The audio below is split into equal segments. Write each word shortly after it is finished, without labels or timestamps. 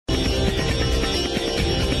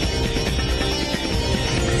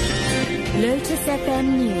Lotus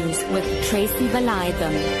FM News with Tracy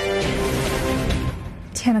Valaydham.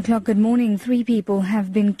 10 o'clock, good morning. 3 people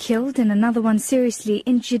have been killed and another one seriously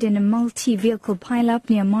injured in a multi-vehicle pile-up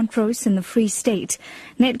near Montrose in the Free State.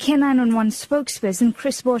 Net Care 911 spokesperson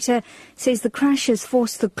Chris Water says the crash has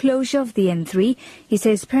forced the closure of the N3. He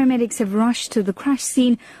says paramedics have rushed to the crash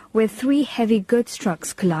scene where 3 heavy goods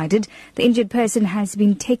trucks collided. The injured person has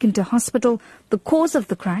been taken to hospital. The cause of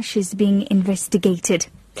the crash is being investigated.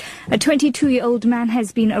 A 22-year-old man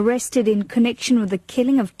has been arrested in connection with the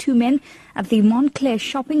killing of 2 men at the Montclair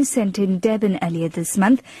shopping centre in Durban earlier this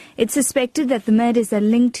month. It's suspected that the murders are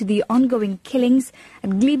linked to the ongoing killings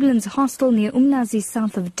at Glebeland's hostel near Umlazi,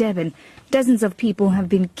 south of Durban. Dozens of people have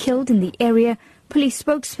been killed in the area. Police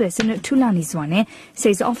spokesperson Thulani Zwane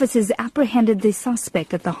says officers apprehended the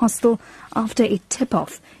suspect at the hostel after a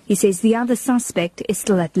tip-off. He says the other suspect is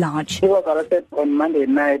still at large. He was arrested on Monday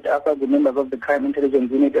night after the members of the Crime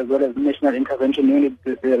Intelligence Unit as well as the National Intervention Unit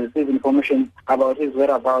received information about his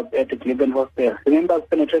whereabouts at the Cleveland Hostel. The members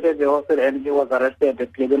penetrated the hostel and he was arrested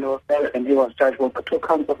at Cleveland Hostel and he was charged with 2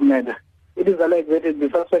 counts of murder. It is alleged that the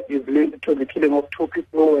suspect is linked to the killing of 2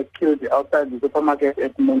 people who were killed outside the supermarket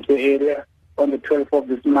at Montclair area on the 12th of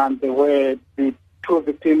this month, where the 2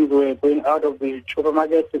 victims were going out of the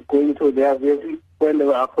supermarket, going to their vehicle, when they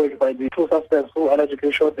were approached by the 2 suspects who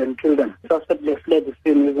allegedly shot and killed them. The suspects fled the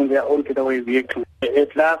scene using their own getaway vehicle.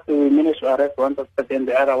 At last, we managed to arrest 1 suspect and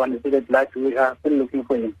the other one is at large. We are still looking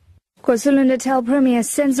for him. KwaZulu-Natal Premier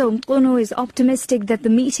Senzo Mqunu is optimistic that the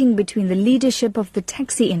meeting between the leadership of the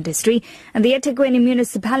taxi industry and the eThekwini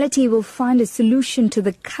municipality will find a solution to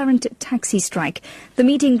the current taxi strike. The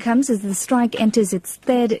meeting comes as the strike enters its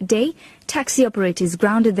 3rd day. Taxi operators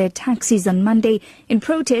grounded their taxis on Monday in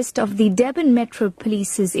protest of the Durban Metro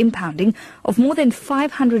Police's impounding of more than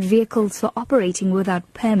 500 vehicles for operating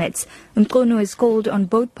without permits. Mqunu has called on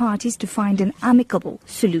both parties to find an amicable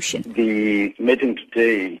solution. The meeting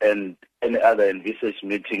today and any other envisaged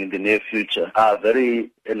meeting in the near future are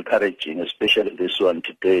very encouraging, especially this one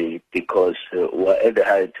today, because we're at the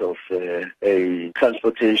height of a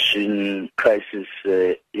transportation crisis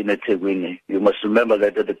in eThekwini. You must remember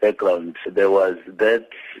that at the background there was that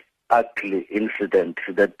ugly incident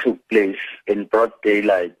that took place in broad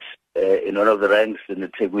daylight in one of the ranks in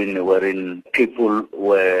eThekwini, wherein people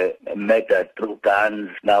were murdered through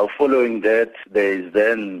guns. Now, following that, there is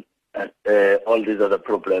then all these other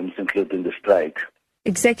problems, including the strike.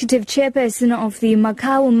 Executive Chairperson of the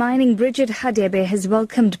Macau Mining, Bridget Hadebe, has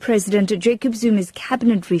welcomed President Jacob Zuma's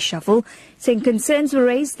cabinet reshuffle, saying concerns were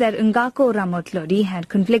raised that Ngako Ramatlhodi had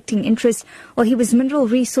conflicting interests while he was Mineral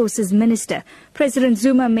Resources Minister. President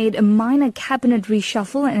Zuma made a minor cabinet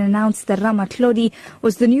reshuffle and announced that Ramatlhodi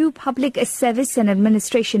was the new Public Service and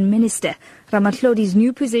Administration Minister. Ramatlhodi's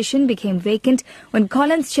new position became vacant when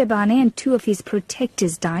Collins Chebane and 2 of his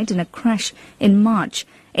protectors died in a crash in March.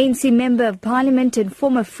 ANC Member of Parliament and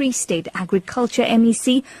former Free State Agriculture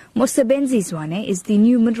MEC Mosebenzi Zwane is the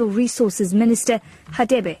new Mineral Resources Minister.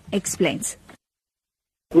 Hadebe explains.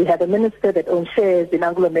 We have a minister that owns shares in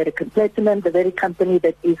Anglo American Platinum, the very company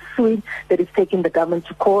that is suing, that is taking the government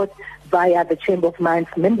to court via the Chamber of Mines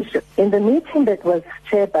membership. In the meeting that was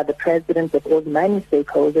chaired by the president of all the mining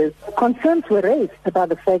stakeholders, concerns were raised about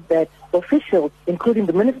the fact that officials, including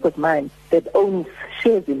the Minister of Mines, that owns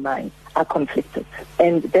shares in mines, are conflicted.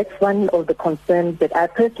 And that's one of the concerns that I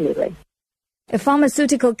personally raised. A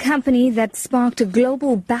pharmaceutical company that sparked a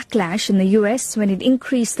global backlash in the U.S. when it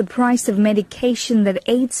increased the price of medication that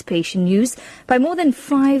AIDS patients use by more than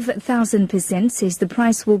 5,000% says the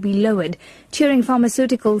price will be lowered. Turing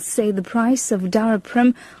Pharmaceuticals say the price of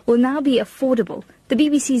Daraprim will now be affordable. The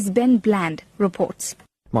BBC's Ben Bland reports.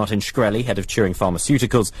 Martin Shkreli, head of Turing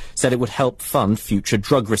Pharmaceuticals, said it would help fund future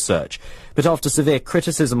drug research. But after severe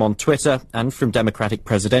criticism on Twitter and from Democratic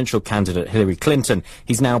presidential candidate Hillary Clinton,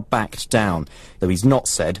 he's now backed down, though he's not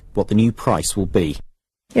said what the new price will be.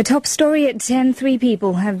 Your top story at 10, 3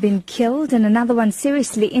 people have been killed and another one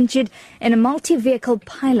seriously injured in a multi-vehicle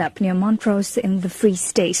pile-up near Montrose in the Free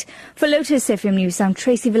State. For Lotus FM News, I'm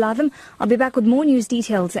Tracy Valaydham. I'll be back with more news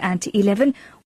details at 11.